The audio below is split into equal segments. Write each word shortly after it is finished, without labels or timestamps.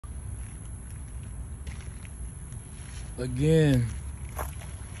Again,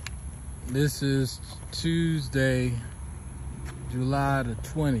 this is Tuesday, July the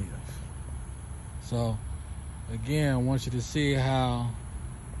 20th. So again, I want you to see how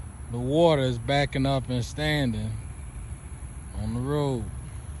the water is backing up and standing on the road.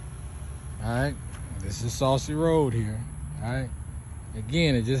 All right, this is Saussy Road here. All right,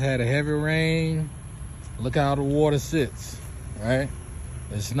 again, it just had a heavy rain. Look how the water sits. Right,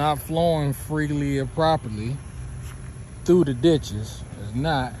 it's not flowing freely or properly through the ditches. It's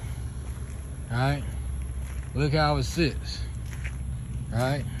not. All right, look how it sits. All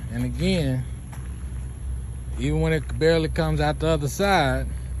right, and again, even when it barely comes out the other side,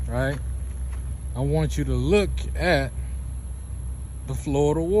 right, I want you to look at the flow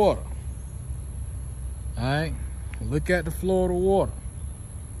of the water. All right, look at the flow of the water.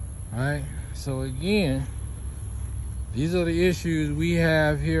 All right, so again, these are the issues we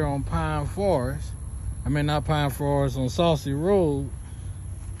have here on Pine Forest. I mean, not Pine Forest, on Saussy Road.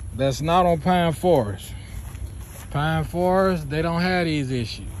 That's not on Pine Forest. Pine Forest, they don't have these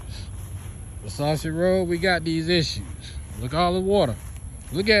issues. The Saussy Road, we got these issues. Look at all the water.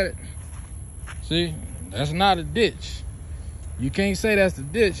 Look at it. See, that's not a ditch. You can't say that's the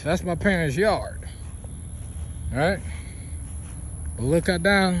ditch. That's my parents' yard. All right? But look how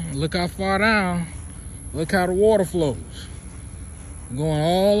down, look how far down. Look how the water flows. Going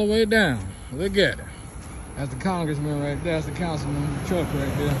all the way down. Look at it. That's the congressman right there. That's the councilman truck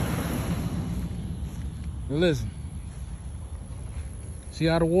right there. But listen. See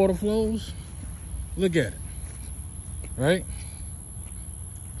how the water flows? Look at it. Right?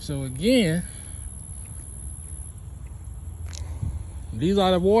 So again, these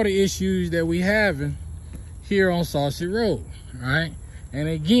are the water issues that we having here on Saussy Road. Right? And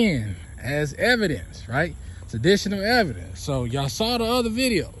again, as evidence, right? It's additional evidence. So y'all saw the other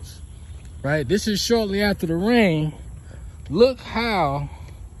videos, right? This is shortly after the rain. Look how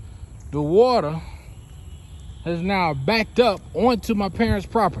the water has now backed up onto my parents'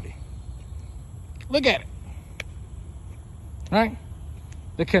 property. Look at it, right?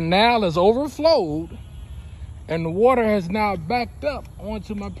 The canal is overflowed and the water has now backed up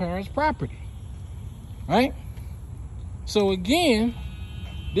onto my parents' property, right? So again,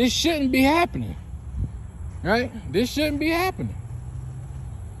 this shouldn't be happening, right? This shouldn't be happening.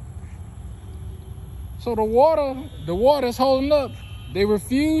 So the water's holding up. They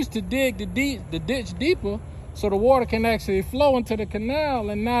refuse to dig the ditch deeper so the water can actually flow into the canal,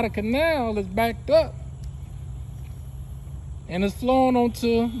 and now the canal is backed up and it's flowing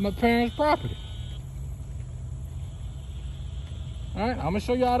onto my parents' property. All right, I'm gonna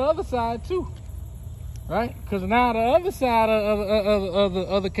show y'all the other side too. Right? Because now the other side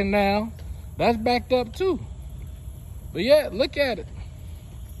of the canal, that's backed up too. But yeah, look at it.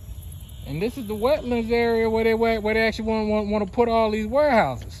 And this is the wetlands area where they actually want to put all these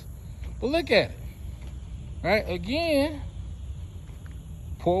warehouses. But look at it. Right? Again,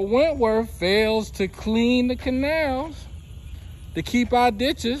 Port Wentworth fails to clean the canals to keep our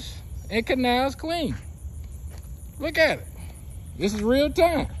ditches and canals clean. Look at it. This is real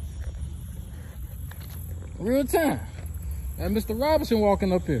time. Real time. And Mr. Robinson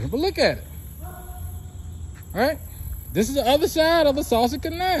walking up here. But look at it. Right? This is the other side of the Saussy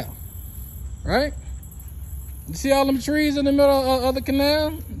Canal. Right? You see all them trees in the middle of the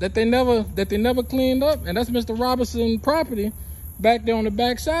canal that they never cleaned up? And that's Mr. Robinson property back there on the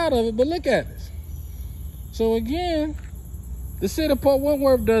back side of it. But look at this. So again, the city of Port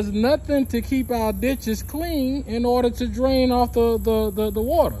Wentworth does nothing to keep our ditches clean in order to drain off the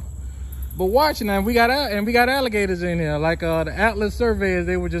water. But watch now, we got alligators in here. Like the Atlas surveyors,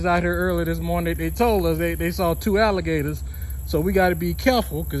 they were just out here early this morning. They told us they saw 2 alligators. So we got to be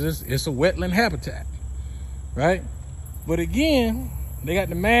careful because it's a wetland habitat, right? But again, they got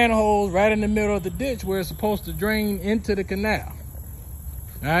the manholes right in the middle of the ditch where it's supposed to drain into the canal.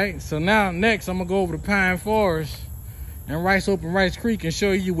 All right, so now next I'm gonna go over to Pine Forest and Rice Creek and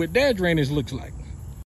show you what their drainage looks like.